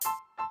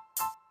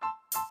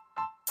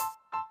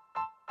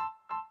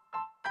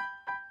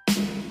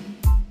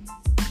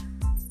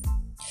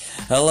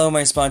Hello,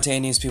 my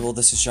spontaneous people.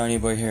 This is Johnny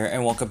Boy here,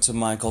 and welcome to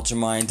My Culture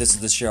Mind. This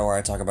is the show where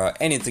I talk about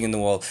anything in the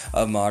world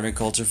of modern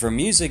culture, from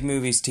music,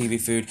 movies, TV,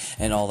 food,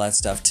 and all that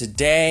stuff.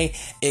 Today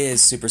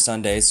is Super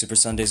Sundays. Super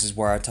Sundays is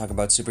where I talk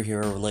about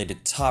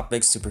superhero-related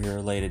topics,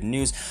 superhero-related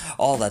news,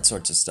 all that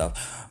sorts of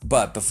stuff.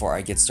 But before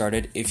I get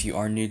started, if you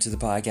are new to the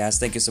podcast,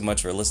 thank you so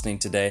much for listening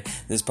today.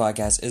 This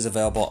podcast is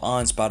available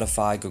on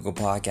Spotify, Google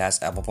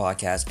Podcasts, Apple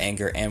Podcasts,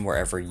 Anchor, and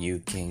wherever you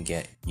can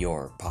get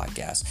your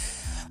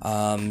podcasts.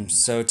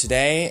 So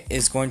today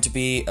is going to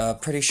be a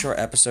pretty short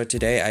episode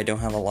today. I don't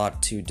have a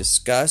lot to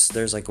discuss.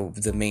 There's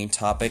the main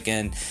topic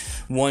and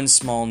one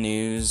small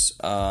news,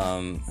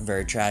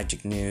 very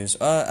tragic news.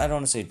 I don't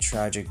want to say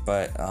tragic,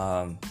 but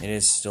it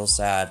is still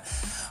sad.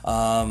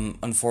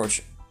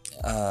 Unfortunately,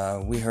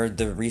 we heard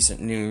the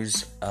recent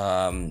news,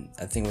 I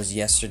think it was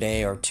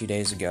yesterday or 2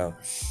 days ago.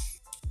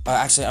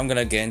 Actually, I'm going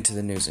to get into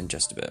the news in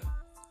just a bit.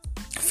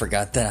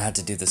 Forgot that I had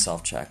to do the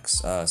self-check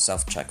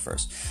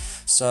first.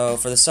 So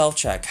for the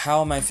self-check,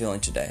 how am I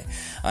feeling today?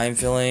 I'm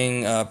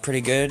feeling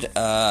pretty good.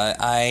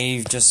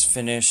 I just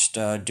finished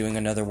doing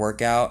another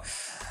workout.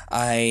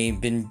 I've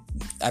been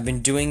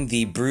doing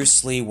the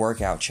Bruce Lee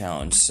workout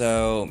challenge.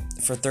 So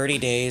for 30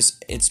 days,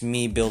 it's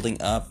me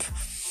building up.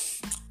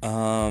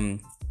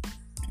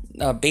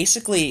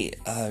 Basically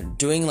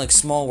doing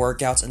small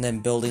workouts and then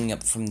building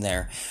up from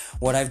there.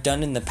 What I've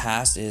done in the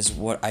past is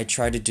I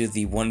tried to do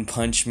the One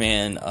Punch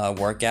Man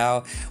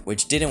workout,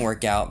 which didn't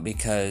work out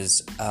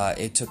because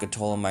it took a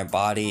toll on my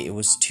body. It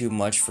was too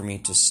much for me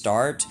to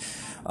start.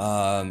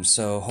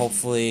 So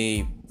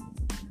hopefully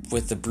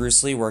with the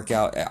Bruce Lee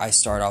workout, I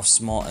start off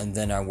small and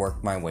then I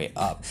work my way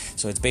up.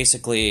 So it's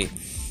basically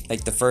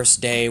the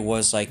first day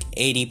was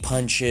 80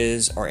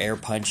 punches or air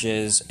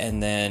punches,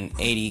 and then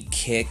 80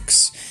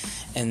 kicks,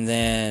 and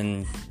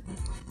then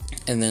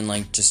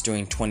just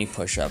doing 20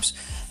 push-ups.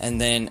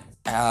 And then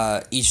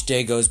each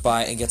day goes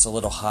by, it gets a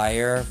little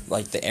higher.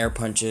 The air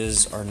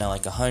punches are now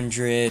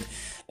 100,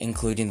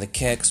 including the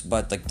kicks,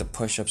 but the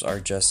push-ups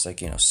are just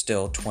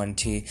still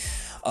 20.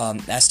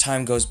 As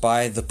time goes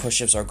by, the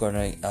push-ups are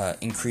going to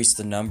increase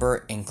the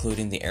number,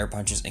 including the air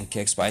punches and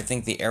kicks. But I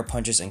think the air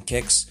punches and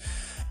kicks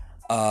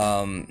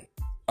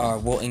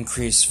will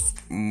increase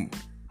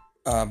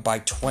by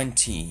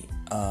 20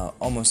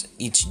 almost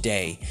each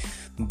day,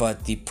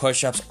 but the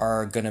push-ups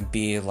are gonna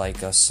be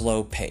a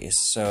slow pace.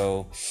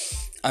 So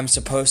I'm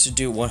supposed to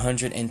do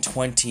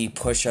 120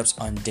 push-ups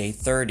on day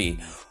 30.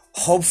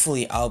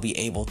 Hopefully I'll be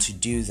able to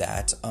do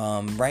that.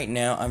 Right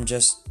now I'm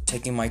just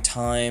taking my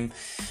time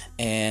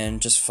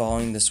and just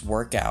following this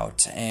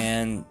workout.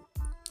 And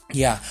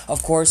yeah,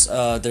 of course,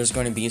 there's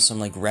going to be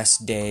some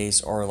rest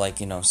days or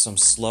some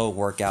slow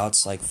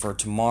workouts. For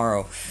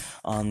tomorrow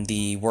on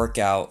the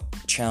workout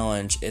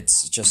challenge,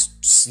 it's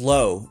just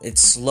slow.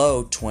 It's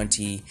slow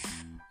 20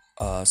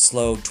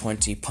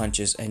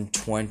 punches and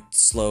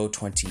slow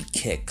 20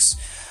 kicks,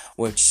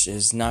 which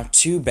is not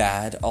too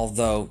bad.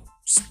 Although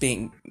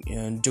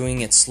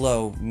doing it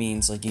slow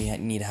means you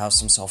need to have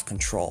some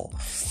self-control.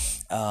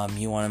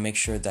 You want to make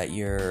sure that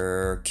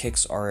your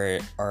kicks are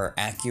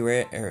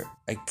accurate or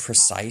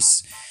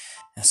precise.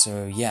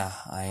 So yeah,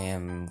 I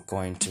am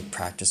going to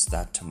practice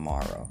that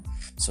tomorrow.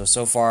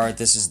 So far,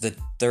 this is the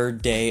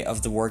third day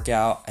of the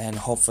workout, and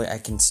hopefully I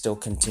can still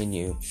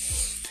continue.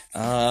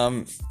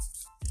 And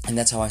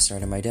that's how I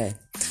started my day.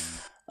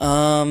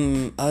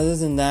 Other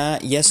than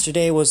that,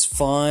 yesterday was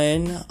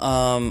fun.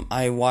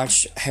 I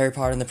watched Harry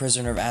Potter and the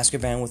Prisoner of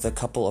Azkaban with a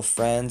couple of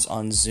friends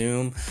on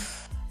Zoom.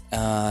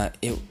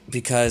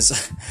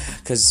 Because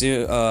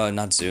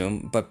not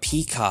Zoom, but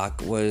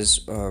Peacock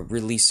was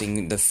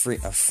releasing the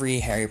free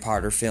Harry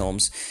Potter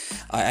films.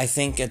 I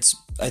think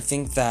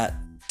that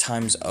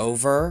time's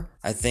over.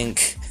 I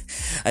think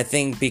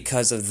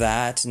because of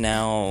that,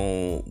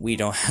 now we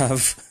don't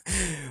have.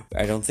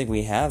 I don't think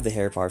we have the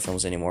Harry Potter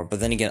films anymore. But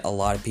then again, a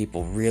lot of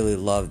people really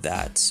love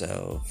that.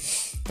 So,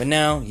 but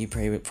now you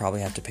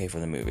probably have to pay for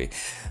the movie.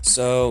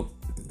 So.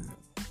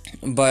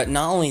 But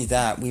not only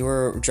that, we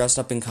were dressed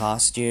up in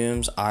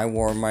costumes. I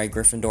wore my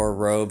Gryffindor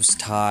robes,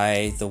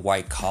 tie, the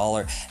white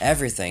collar,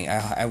 everything.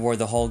 I wore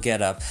the whole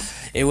getup.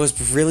 It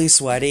was really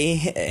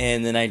sweaty,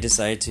 and then I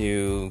decided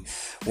to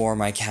wear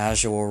my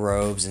casual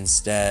robes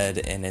instead,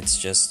 and it's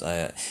just,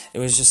 it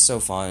was just so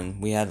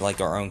fun. We had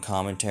our own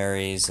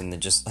commentaries, and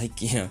then just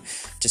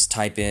just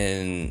type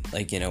in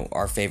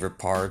our favorite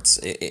parts.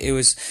 It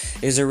was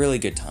a really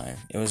good time.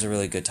 It was a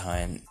really good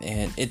time,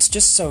 and it's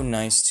just so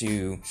nice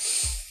to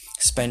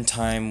spend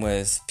time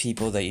with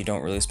people that you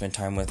don't really spend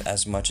time with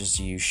as much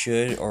as you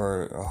should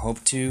or hope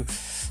to.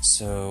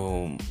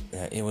 So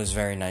it was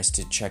very nice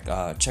to check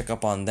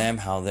up on them,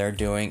 how they're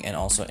doing, and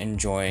also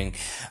enjoying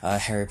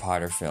Harry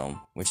Potter film,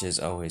 which is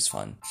always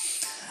fun.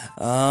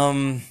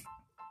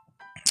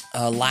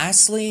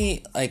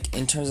 Lastly,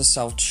 in terms of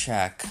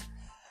self-check,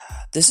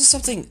 this is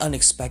something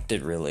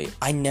unexpected, really.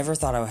 I never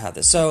thought I would have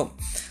this. So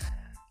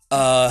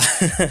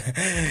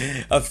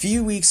a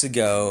few weeks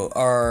ago,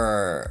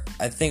 or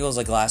I think it was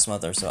last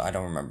month or so, I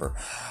don't remember.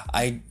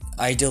 I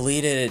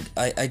deleted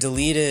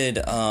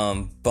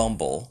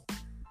Bumble.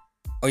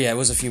 Oh yeah, it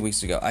was a few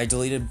weeks ago. I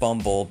deleted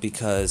Bumble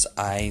because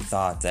I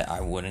thought that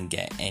I wouldn't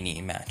get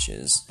any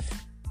matches.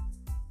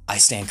 I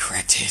stand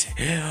corrected.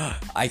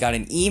 I got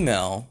an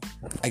email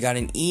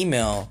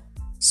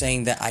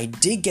saying that I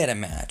did get a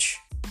match.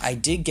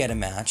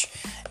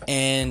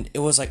 And it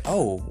was like,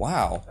 oh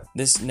wow,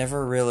 this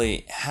never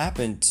really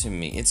happened to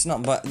me. It's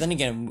not, but then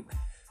again,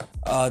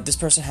 this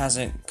person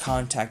hasn't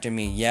contacted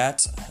me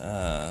yet.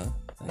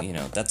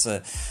 That's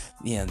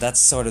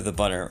sort of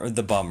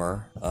the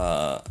bummer.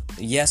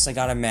 Yes, I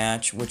got a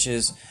match,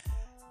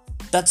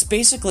 that's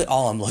basically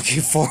all I'm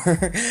looking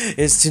for,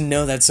 is to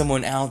know that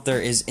someone out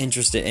there is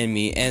interested in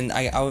me, and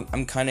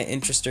I'm kind of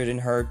interested in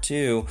her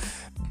too,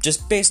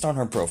 just based on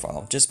her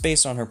profile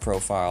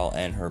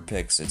and her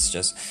pics. It's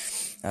just,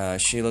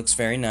 she looks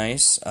very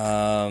nice,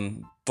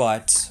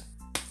 but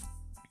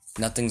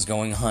nothing's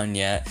going on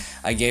yet.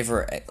 I gave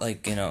her,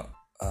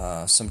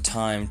 some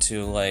time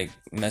to,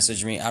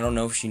 message me. I don't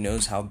know if she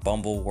knows how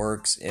Bumble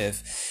works,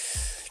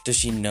 does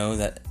she know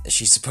that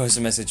she's supposed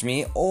to message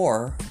me,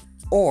 or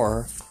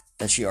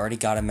that she already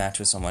got a match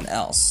with someone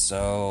else.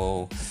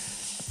 So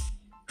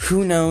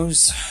who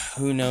knows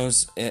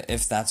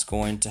if that's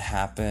going to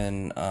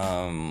happen.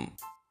 All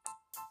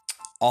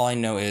I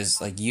know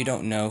is, you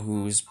don't know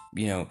who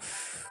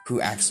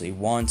actually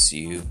wants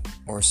you,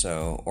 or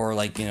so, or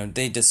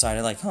they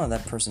decided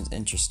that person's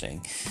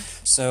interesting.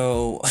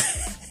 So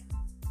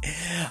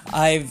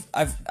I've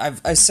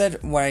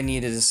said what I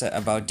needed to say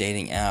about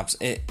dating apps.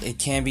 It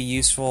can be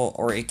useful,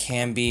 or it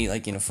can be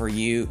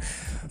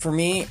for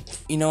me,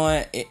 you know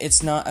what,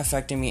 it's not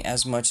affecting me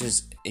as much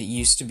as it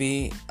used to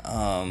be.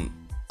 I'm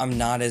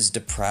not as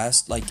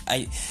depressed.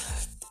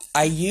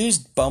 I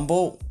used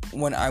Bumble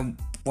when I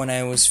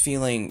was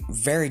feeling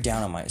very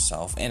down on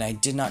myself and I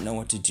did not know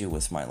what to do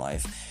with my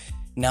life.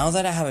 Now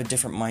that I have a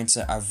different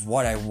mindset of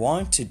what I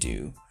want to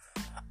do,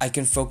 I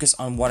can focus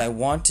on what I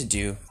want to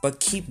do, but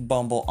keep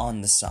Bumble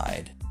on the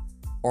side,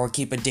 or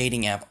keep a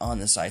dating app on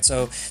the side.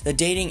 So the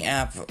dating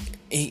app,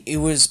 it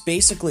was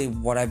basically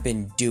what I've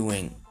been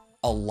doing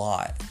a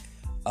lot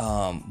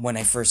when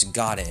I first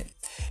got it,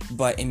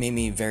 but it made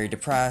me very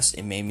depressed.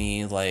 It made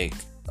me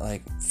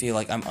feel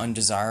like I'm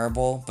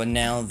undesirable. But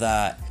now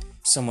that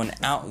someone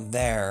out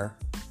there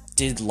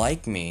did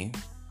like me,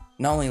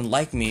 not only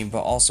like me,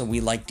 but also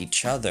we liked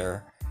each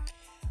other.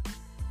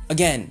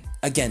 Again,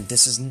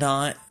 this is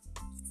not.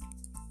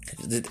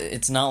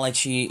 It's not like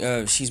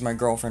she's my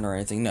girlfriend or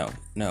anything. No,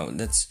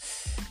 that's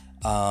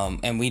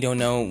and we don't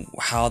know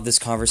how this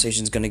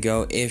conversation is gonna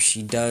go if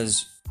she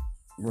does,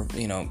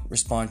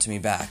 respond to me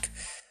back.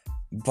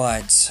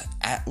 But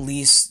at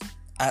least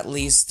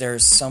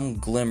there's some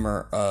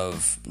glimmer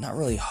of, not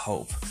really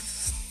hope,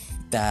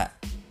 that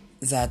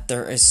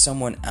there is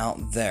someone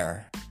out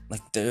there.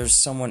 There's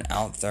someone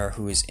out there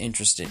who is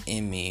interested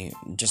in me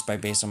just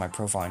based on my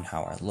profile and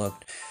how I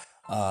looked.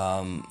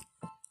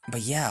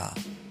 But yeah.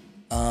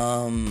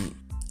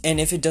 And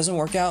if it doesn't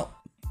work out,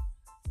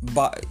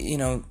 but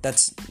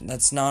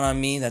that's not on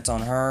me, that's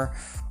on her,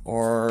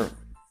 or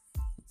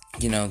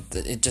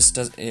it just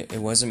does.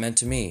 It wasn't meant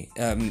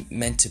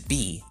to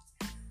be.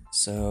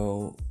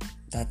 So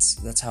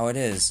that's how it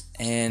is,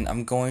 and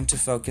I'm going to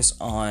focus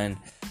on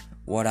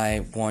what I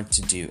want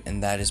to do,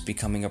 and that is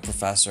becoming a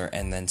professor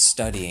and then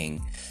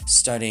studying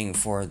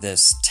for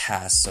this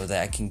test so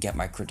that I can get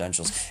my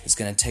credentials. It's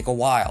going to take a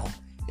while.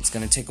 It's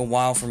going to take a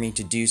while for me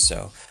to do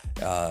so,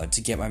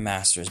 to get my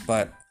master's,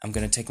 but I'm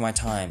going to take my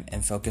time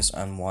and focus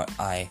on what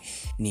I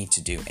need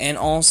to do. And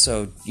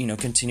also,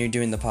 continue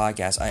doing the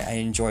podcast. I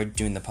enjoyed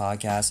doing the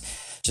podcast,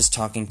 just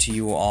talking to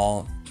you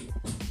all.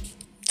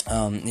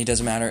 It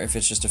doesn't matter if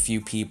it's just a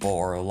few people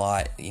or a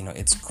lot.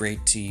 It's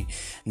great to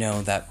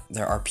know that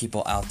there are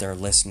people out there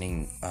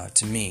listening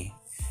to me,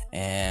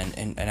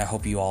 and I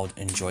hope you all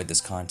enjoyed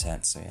this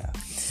content. So yeah.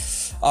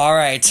 All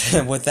right,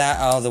 with that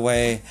out of the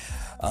way,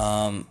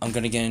 I'm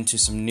gonna get into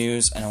some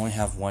news. I only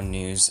have one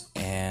news,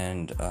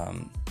 and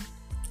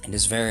it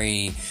is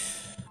very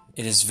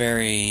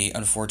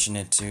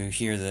unfortunate to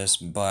hear this,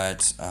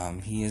 but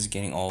he is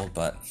getting old.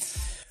 But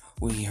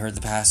we heard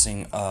the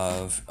passing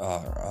of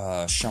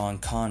Sean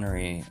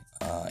Connery,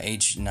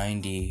 age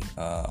 90,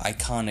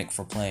 iconic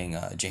for playing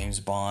James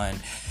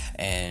Bond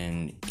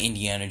and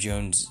Indiana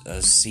Jones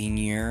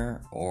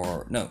Senior,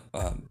 or no,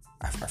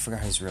 I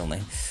forgot his real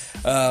name.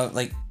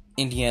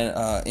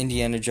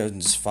 Indiana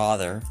Jones'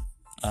 father.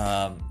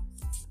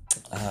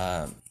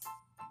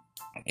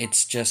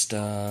 It's just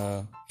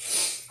when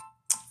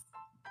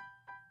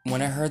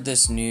I heard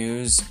this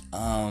news,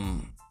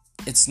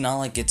 it's not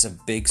like it's a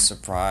big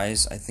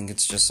surprise. I think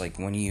it's just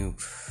when you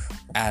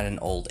add an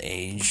old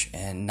age,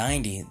 and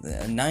 90,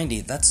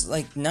 that's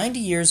 90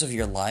 years of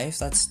your life.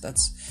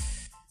 That's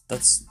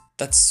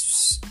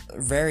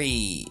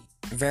very,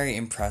 very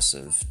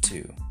impressive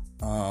too.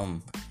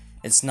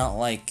 It's not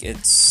like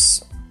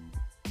it's,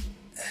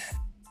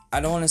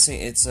 I don't want to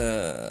say it's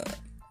a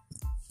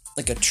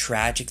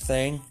tragic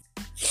thing.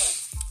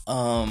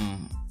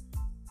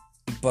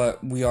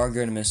 But we are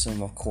going to miss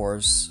him, of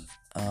course.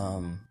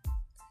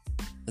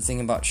 The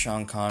thing about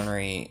Sean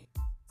Connery,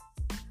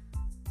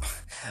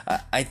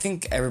 I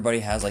think everybody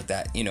has like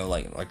that,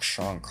 like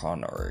Sean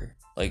Connery,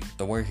 like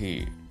the way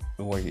he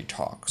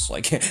talks.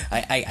 Like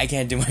I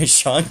can't do my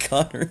Sean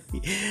Connery.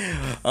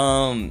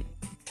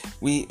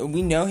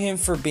 We know him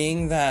for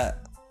being that.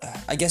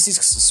 I guess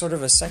he's sort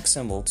of a sex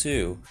symbol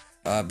too,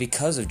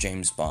 because of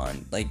James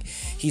Bond. Like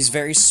he's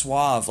very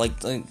suave, like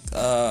kind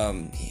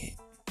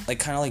of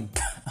like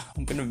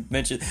I'm gonna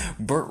mention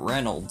Burt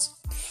Reynolds.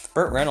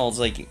 Burt Reynolds,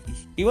 like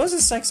he was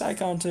a sex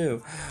icon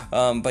too,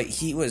 but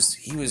he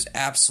was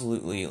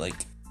absolutely like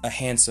a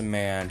handsome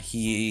man.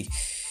 He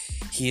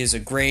is a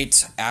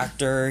great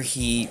actor.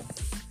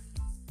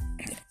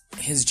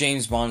 His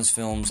James Bond's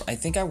films. I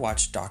think I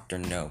watched Dr.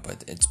 No,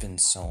 but it's been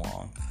so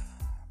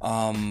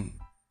long.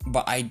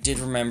 But I did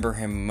remember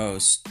him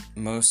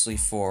mostly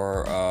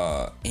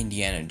for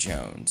Indiana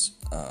Jones.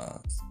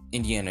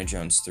 Indiana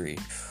Jones 3.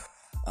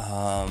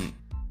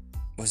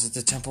 Was it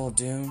the Temple of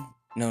Doom?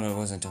 No, it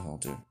wasn't Temple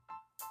of Doom.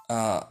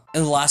 And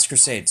The Last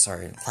Crusade,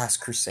 sorry. Last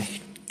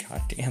Crusade.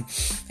 God damn.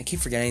 I keep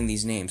forgetting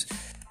these names.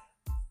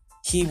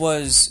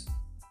 He's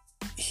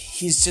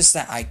just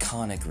that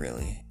iconic,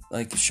 really.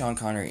 Like, Sean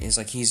Connery is,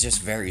 like, he's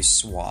just very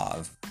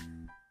suave.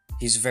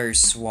 He's very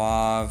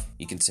suave.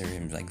 You consider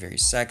him, like, very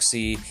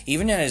sexy.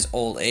 Even at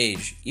old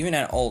age,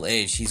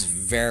 he's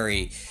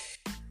very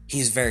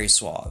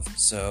suave.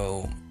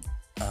 So,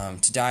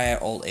 to die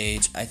at old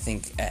age, I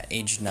think at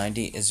age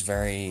 90 is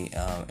very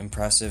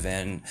impressive,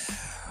 and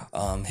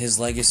his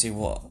legacy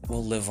will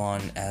live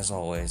on as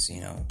always.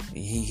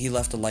 He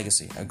left a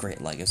legacy, a great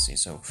legacy,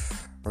 so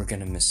we're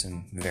gonna miss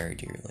him very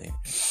dearly.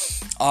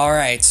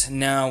 Alright,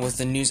 now with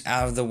the news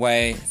out of the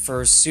way,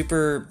 for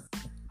Super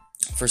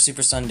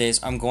Sundays,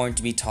 I'm going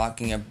to be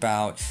talking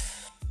about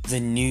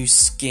the new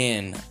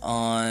skins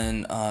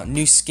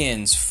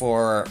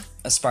for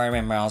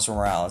Spider-Man Miles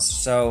Morales.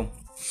 So,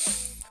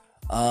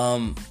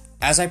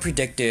 as I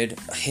predicted,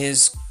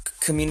 his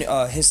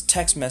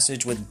text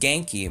message with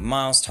Genki,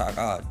 Miles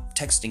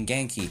texting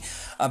Genki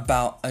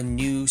about a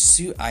new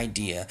suit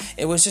idea.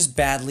 It was just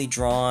badly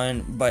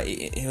drawn, but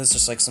it was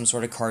just like some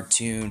sort of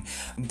cartoon.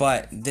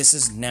 But this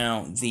is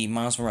now the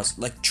Miles Morales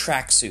like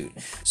tracksuit.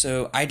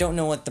 So I don't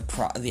know what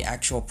the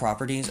actual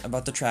properties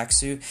about the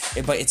tracksuit,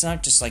 but it's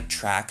not just like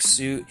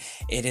tracksuit.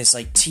 It is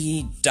like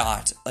T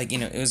dot, like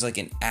it was like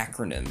an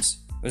acronyms.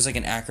 It was like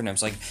an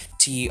acronyms like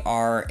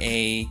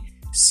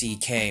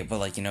TRACK, but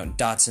like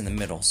dots in the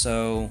middle.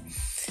 So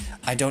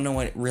I don't know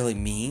what it really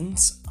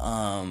means.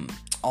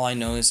 All I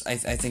know is I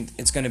think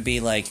it's gonna be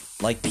like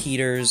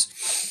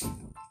Peter's,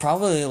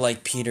 probably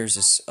like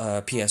Peter's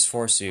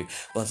PS4 suit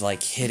with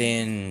like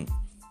hidden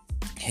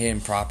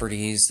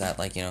properties that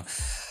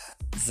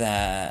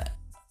that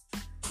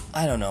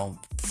I don't know,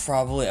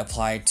 probably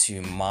applied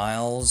to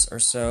Miles or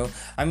so.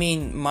 I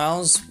mean,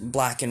 Miles'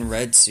 black and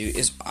red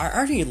suit I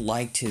already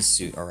liked his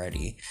suit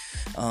already.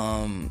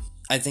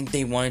 I think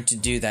they wanted to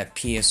do that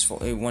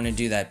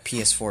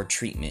PS4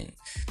 treatment.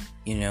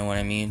 You know what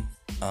I mean?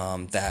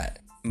 That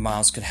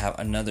Miles could have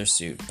another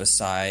suit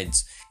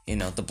besides,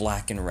 the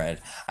black and red.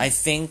 I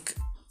think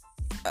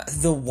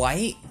the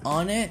white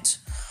on it,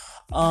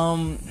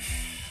 I'm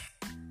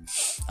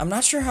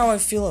not sure how I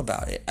feel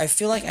about it. I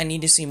feel like I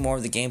need to see more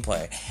of the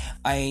gameplay.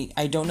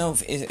 I don't know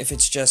if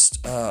it's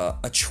just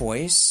a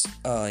choice,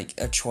 like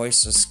a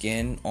choice of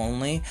skin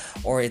only,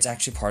 or it's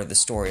actually part of the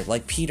story.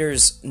 Like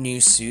Peter's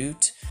new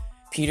suit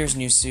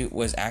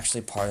was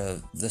actually part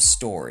of the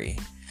story.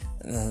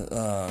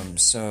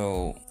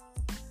 So,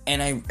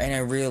 and I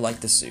really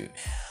like the suit.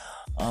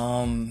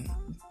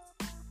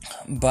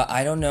 But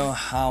I don't know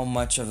how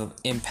much of an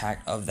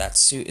impact of that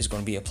suit is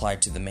going to be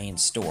applied to the main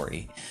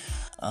story.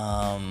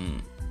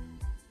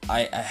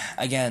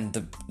 Again,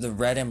 the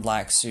red and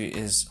black suit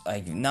is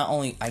like not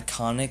only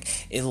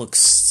iconic, it looks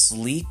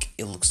sleek,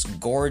 it looks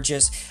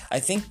gorgeous. I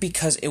think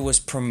because it was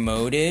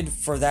promoted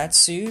for that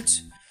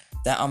suit,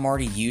 that I'm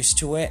already used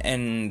to it,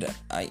 and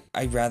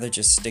I'd rather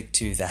just stick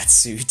to that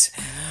suit.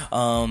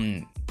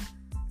 But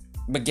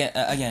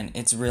again,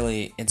 it's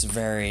very nice.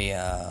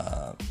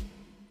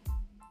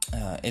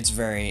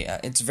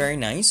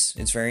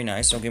 It's very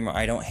nice. Don't get me wrong,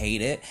 I don't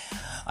hate it.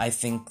 I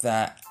think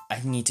that I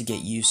need to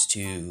get used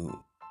to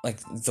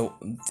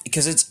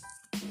because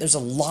there's a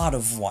lot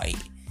of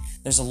white.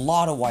 There's a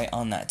lot of white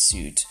on that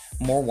suit.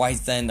 More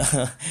white than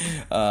the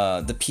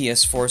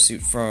PS4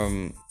 suit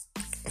from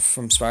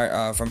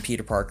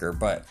Peter Parker,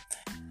 but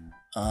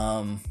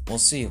we'll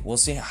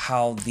see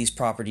how these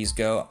properties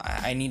go.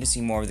 I need to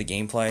see more of the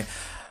gameplay,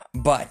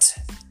 but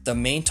the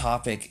main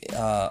topic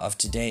of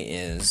today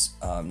is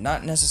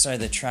not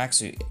necessarily the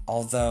tracksuit,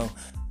 although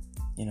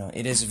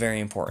it is very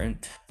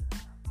important.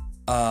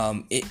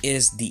 It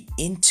is the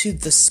Into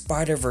the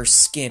Spider-Verse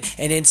skin,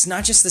 and it's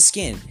not just the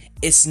skin.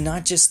 It's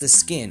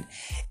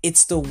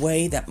the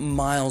way that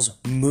Miles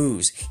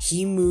moves.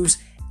 He moves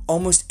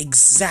almost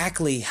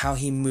exactly how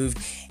he moved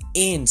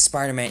in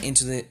Spider-Man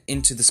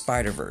Into the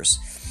Spider-Verse.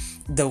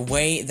 the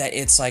way that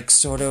it's like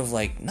sort of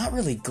like not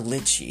really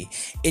glitchy,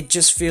 it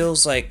just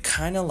feels like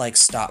kind of like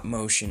stop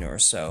motion or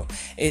so.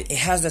 It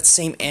has that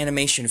same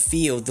animation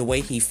feel. The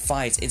way he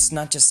fights, it's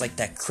not just like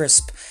that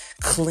crisp,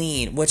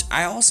 clean, which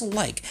I also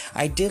like.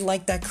 I did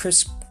like that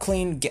crisp,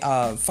 clean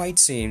fight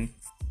scene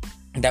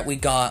that we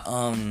got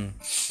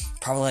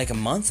probably like a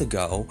month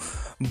ago,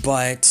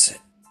 but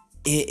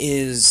it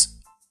is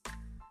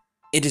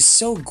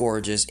so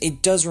gorgeous.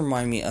 It does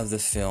remind me of the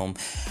film.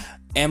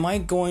 Am I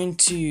going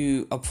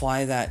to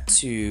apply that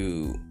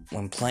to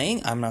when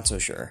playing? I'm not so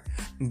sure,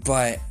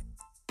 but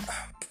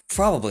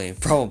probably,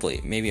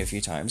 maybe a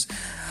few times.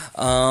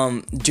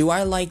 Do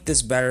I like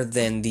this better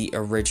than the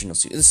original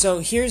suit? So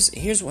here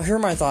are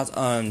my thoughts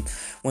on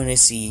when I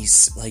see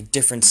like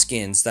different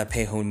skins that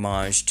pay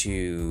homage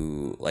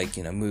to like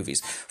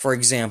movies. For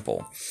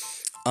example,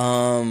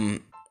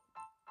 when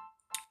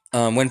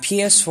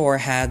PS4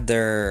 had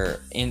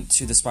their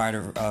Into the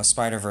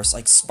Spider-Verse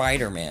like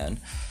Spider-Man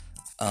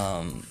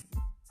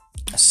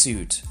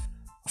suit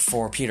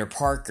for Peter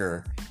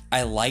Parker,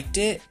 I liked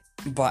it,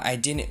 but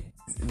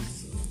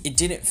it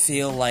didn't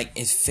feel like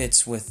it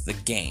fits with the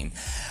game.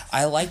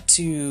 I like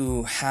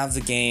to have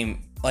the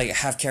game, like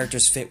have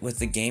characters fit with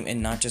the game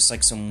and not just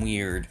like some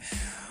weird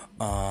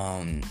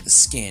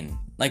skin.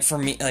 Like for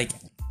me, like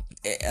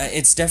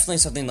it's definitely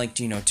something like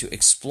to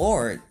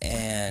explore,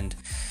 and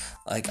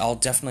like I'll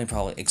definitely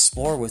probably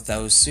explore with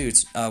those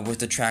suits, with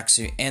the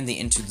tracksuit and the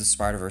Into the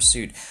Spider-Verse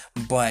suit.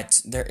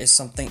 But there is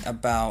something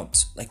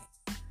about like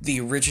the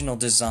original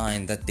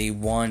design that they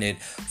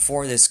wanted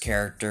for this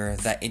character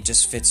that it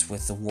just fits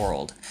with the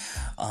world.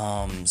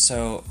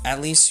 So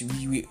at least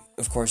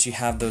of course you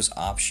have those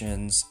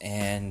options,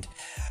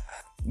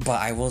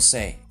 but I will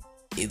say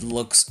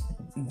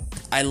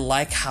I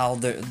like how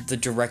the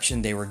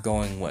direction they were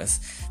going with,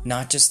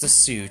 not just the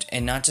suit,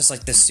 and not just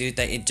like the suit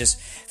that it just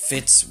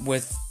fits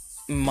with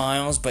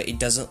Miles, but it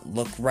doesn't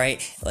look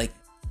right. Like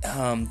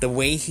the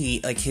way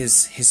he like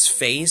his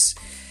face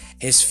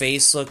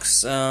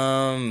looks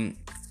like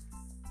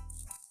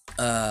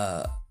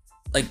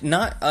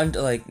not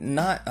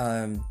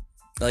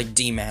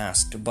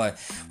demasked, but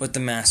with the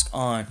mask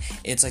on,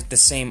 it's like the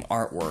same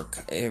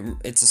artwork.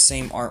 It's the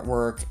same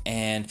artwork,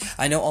 and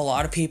I know a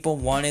lot of people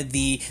wanted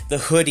the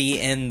hoodie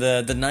and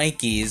the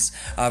Nikes.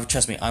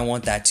 Trust me, I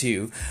want that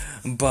too,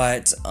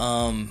 but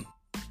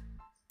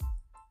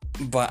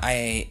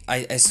I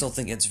still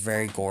think it's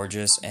very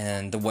gorgeous,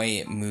 and the way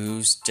it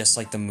moves, just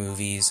like the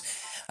movies,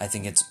 I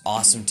think it's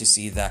awesome to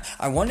see that.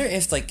 I wonder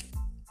if like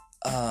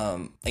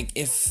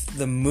if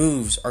the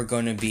moves are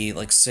going to be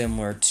like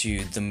similar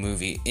to the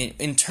movie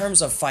in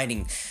terms of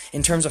fighting.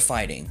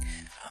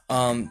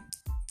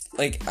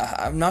 Like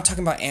I'm not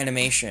talking about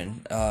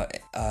animation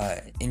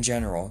in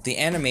general. The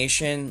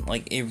animation,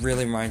 like, it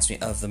really reminds me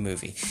of the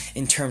movie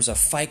in terms of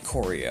fight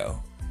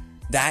choreo.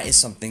 That is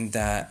something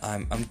that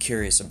I'm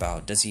curious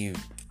about. Is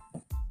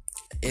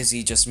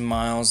he just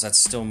Miles that's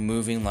still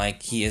moving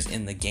like he is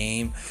in the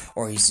game,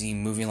 or is he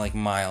moving like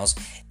Miles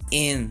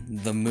in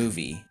the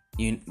movie?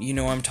 You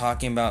know what I'm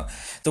talking about?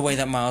 The way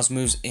that Miles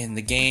moves in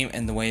the game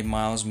and the way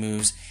Miles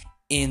moves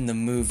in the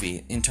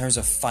movie in terms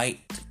of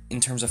fight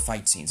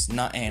scenes,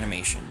 not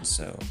animation.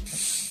 So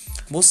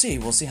we'll see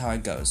how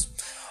it goes.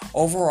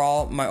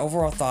 Overall, my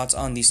overall thoughts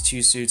on these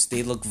two suits,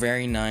 they look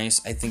very nice.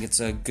 I think it's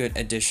a good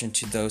addition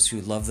to those who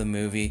love the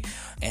movie,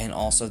 and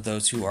also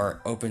those who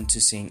are open to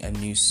seeing a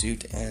new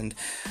suit. And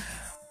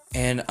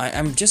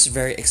I'm just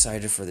very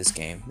excited for this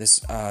game. This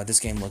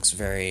game looks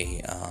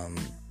very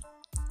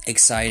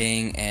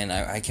exciting, and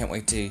I can't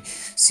wait to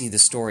see the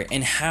story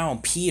and how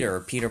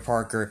Peter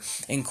Parker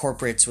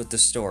incorporates with the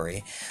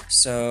story.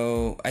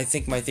 So I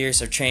think my theories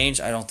have changed.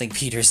 I don't think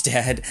Peter's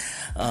dead,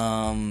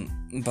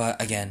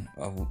 but again,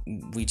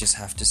 we just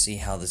have to see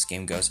how this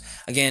game goes.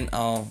 Again,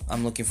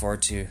 I'm looking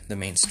forward to the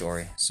main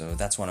story, so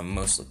that's what I'm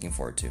most looking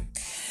forward to.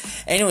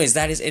 Anyways,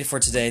 that is it for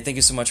today. Thank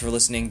you so much for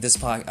listening.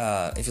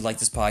 If you like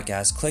this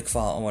podcast, click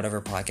follow on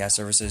whatever podcast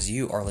services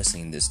you are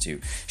listening this to.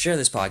 Share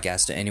this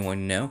podcast to anyone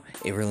you know.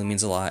 It really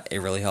means a lot. It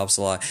really helps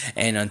a lot.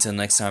 And until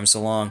next time,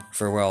 so long,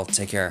 farewell,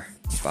 take care,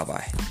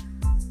 bye-bye.